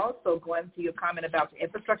 And also, going to your comment about the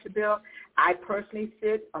infrastructure bill, I personally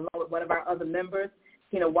sit, along with one of our other members,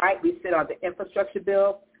 Tina White, we sit on the infrastructure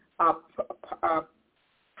bill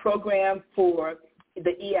program for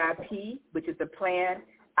the EIP, which is the plan.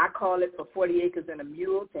 I call it for 40 acres and a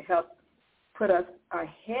mule, to help put us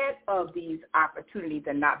ahead of these opportunities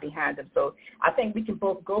and not behind them. So I think we can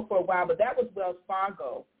both go for a while, but that was Wells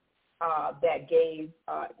Fargo that gave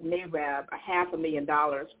NABWIC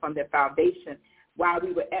 $500,000 from their foundation while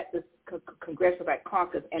we were at the Congressional Black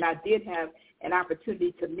Caucus. And I did have an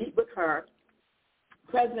opportunity to meet with her,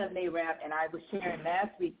 President of NABWIC, and I was sharing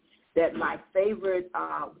last week that my favorite,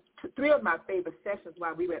 three of my favorite sessions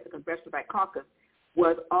while we were at the Congressional Black Caucus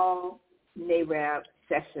was all NABWIC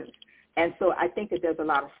sessions. And so I think that there's a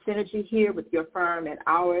lot of synergy here with your firm and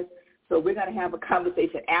ours. So we're going to have a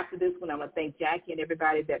conversation after this one. I want to thank Jackie and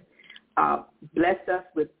everybody that blessed us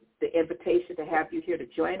with the invitation to have you here to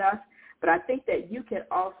join us. But I think that you can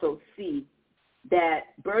also see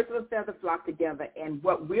that birds of a feather flock together, and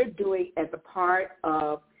what we're doing as a part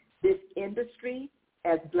of this industry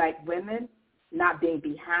as Black women, not being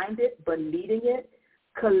behind it, but leading it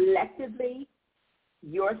collectively.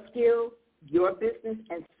 Your skills, your business,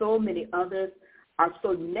 and so many others are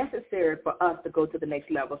so necessary for us to go to the next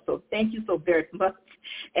level. So thank you so very much.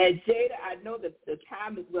 And Jada, I know that the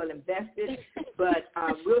time is well invested, but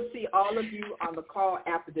we'll see all of you on the call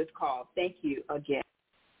after this call. Thank you again.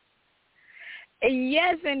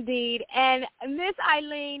 Yes, indeed. And Miss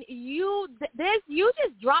Eileen, you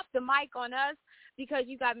just dropped the mic on us, because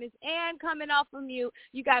you got Miss Ann coming off from you.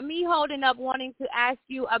 You got me holding up wanting to ask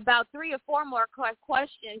you about 3 or 4 more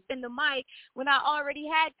questions in the mic when I already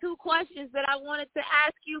had 2 questions that I wanted to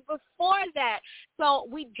ask you before that. So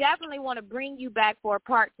we definitely want to bring you back for a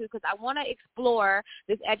part 2, because I want to explore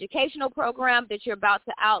this educational program that you're about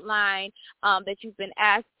to outline, that you've been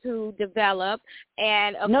asked to develop.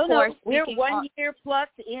 And of course, we're 1 year plus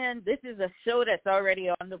in. This is a show that's already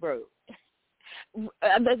on the road.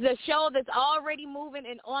 the show that's already moving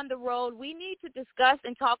and on the road. We need to discuss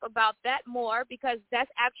and talk about that more, because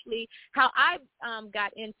that's actually how I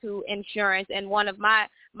got into insurance, and one of my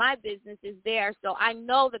businesses there. So I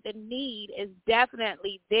know that the need is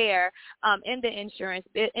definitely there in the insurance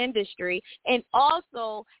industry, and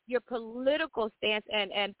also your political stance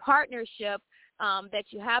and partnership that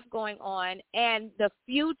you have going on, and the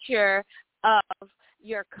future of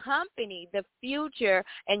your company, the future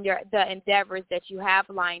and the endeavors that you have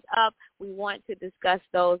lined up. We want to discuss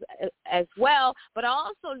those as well. But I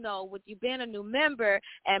also know, with you being a new member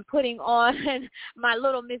and putting on my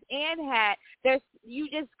little Miss Ann hat, you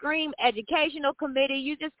just scream educational committee.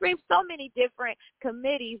 You just scream so many different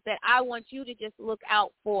committees that I want you to just look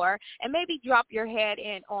out for, and maybe drop your head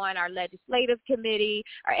in on our legislative committee,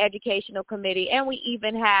 our educational committee, and we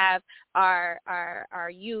even have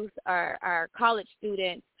our youth, our college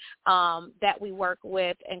students that we work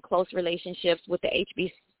with in close relationships with the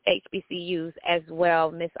HBCUs as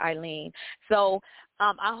well, Miss Eileen. So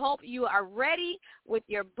I hope you are ready with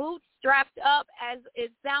your boots strapped up, as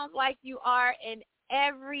it sounds like you are in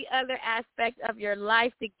every other aspect of your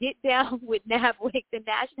life, to get down with NABWIC, the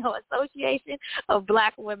National Association of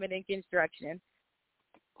Black Women in Construction.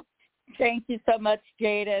 Thank you so much,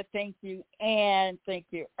 Jada. Thank you, Ann. Thank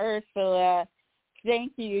you, Ursula.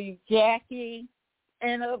 Thank you, Jackie.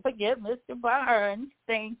 And don't forget Mr. Barnes.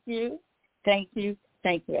 Thank you. Thank you.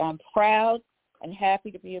 Thank you. I'm proud and happy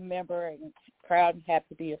to be a member, and proud and happy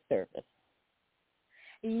to be of service.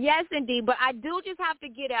 Yes, indeed. But I do just have to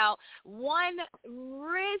get out one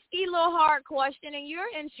risky little hard question, and you're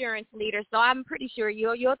an insurance leader, so I'm pretty sure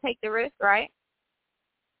you'll take the risk, right?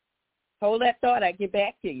 Hold that thought. I'll get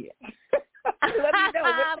back to you. Let me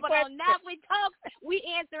know. But on NABWIC Talks, we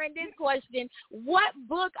answering this question. What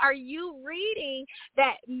book are you reading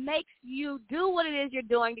that makes you do what it is you're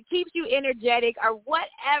doing, that keeps you energetic, or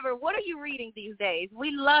whatever? What are you reading these days?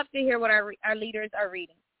 We love to hear what our leaders are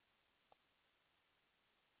reading.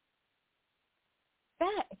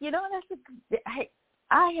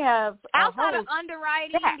 I have outside of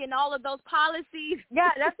underwriting and all of those policies. Yeah,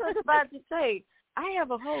 that's what I was about to say. I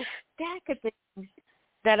have a whole stack of things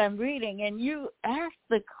that I'm reading, and you ask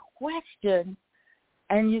the question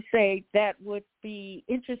and you say that would be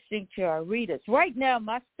interesting to our readers. Right now,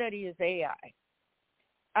 my study is AI.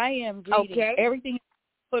 I am reading everything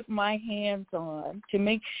I put my hands on to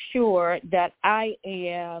make sure that I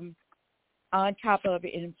am on top of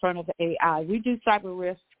it, in front of AI. We do cyber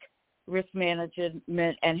risk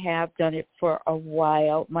management, and have done it for a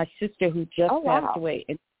while. My sister, who just passed away,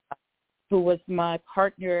 who was my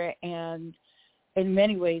partner and in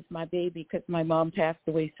many ways my baby, because my mom passed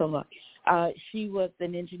away so long. She was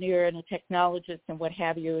an engineer and a technologist and what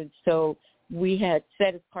have you, and so we had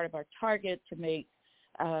set as part of our target to make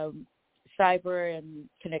cyber and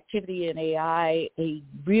connectivity and AI a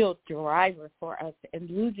real driver for us. And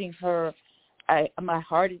losing her, my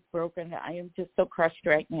heart is broken. I am just so crushed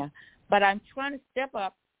right now. But I'm trying to step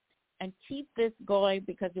up and keep this going,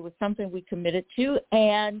 because it was something we committed to.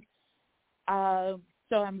 And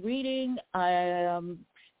so I'm reading. I'm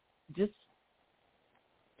just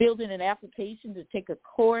building an application to take a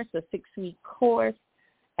course, a 6-week course.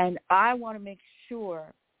 And I want to make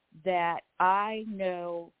sure that I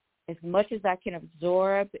know as much as I can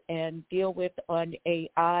absorb and deal with on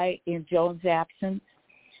AI in Joan's absence,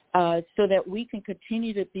 so that we can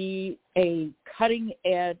continue to be a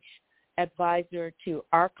cutting-edge advisor to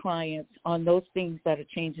our clients on those things that are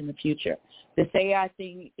changing the future. This AI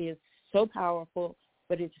thing is so powerful,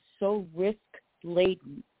 but it's so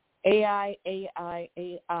risk-laden. AI,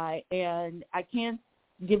 and I can't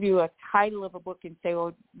give you a title of a book and say,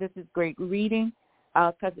 oh, this is great reading,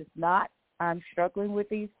 because it's not. I'm struggling with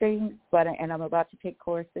these things, and I'm about to take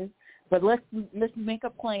courses. But let's make a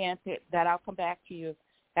plan that I'll come back to you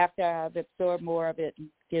after I've absorbed more of it and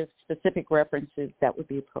give specific references that would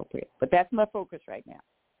be appropriate. But that's my focus right now.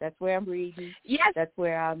 That's where I'm reading. Yes. That's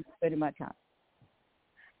where I'm spending my time.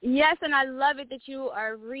 Yes, and I love it that you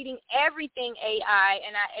are reading everything AI,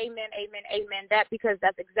 and I amen that, because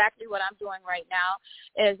that's exactly what I'm doing right now,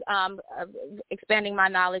 is expanding my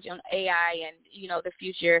knowledge on AI and, the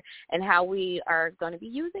future and how we are going to be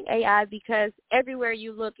using AI, because everywhere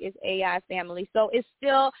you look is AI, family. So it's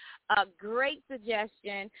still a great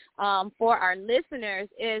suggestion for our listeners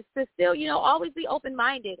is to still, always be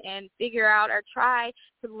open-minded and figure out or try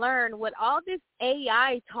to learn what all this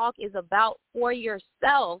AI talk is about for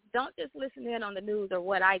yourself. Don't just listen in on the news or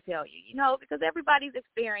what I tell you, because everybody's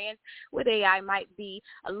experience with AI might be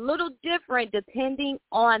a little different depending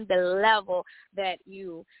on the level that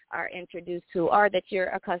you are introduced to or that you're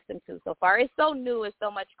accustomed to so far. It's so new. There's so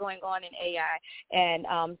much going on in AI and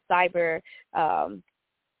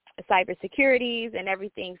cybersecurities and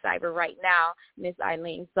everything cyber right now, Miss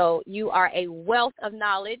Eileen. So you are a wealth of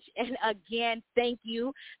knowledge. And again, thank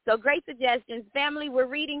you. So great suggestions. Family, we're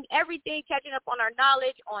reading everything, catching up on our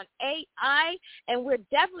knowledge on AI, and we're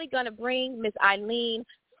definitely going to bring Miss Eileen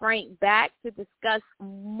Frank back to discuss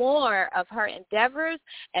more of her endeavors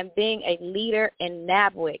and being a leader in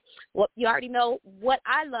NABWIC. Well, you already know what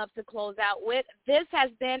I love to close out with. This has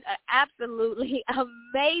been an absolutely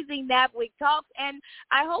amazing NABWIC Talks, and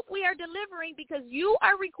I hope we are delivering because you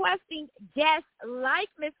are requesting guests like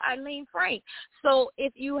Miss Eileen Frank. So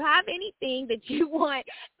if you have anything that you want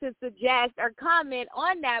to suggest or comment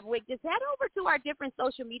on NABWIC, just head over to our different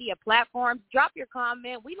social media platforms. Drop your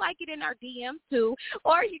comment. We like it in our DMs too,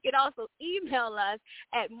 or you can also email us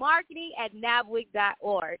at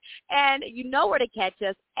marketing@nabwic.org. And you know where to catch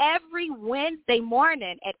us every Wednesday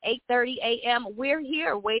morning at 8:30 a.m. We're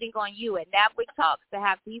here waiting on you at NABWIC Talks to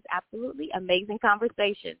have these absolutely amazing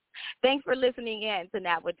conversations. Thanks for listening in to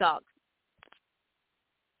NABWIC Talks.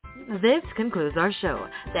 This concludes our show.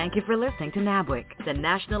 Thank you for listening to NABWIC, the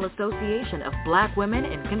National Association of Black Women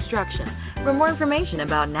in Construction. For more information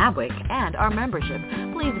about NABWIC and our membership,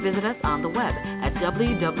 please visit us on the web at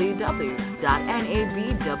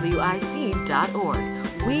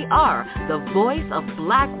www.nabwic.org. We are the voice of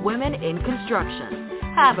Black women in construction.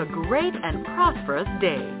 Have a great and prosperous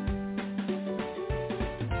day.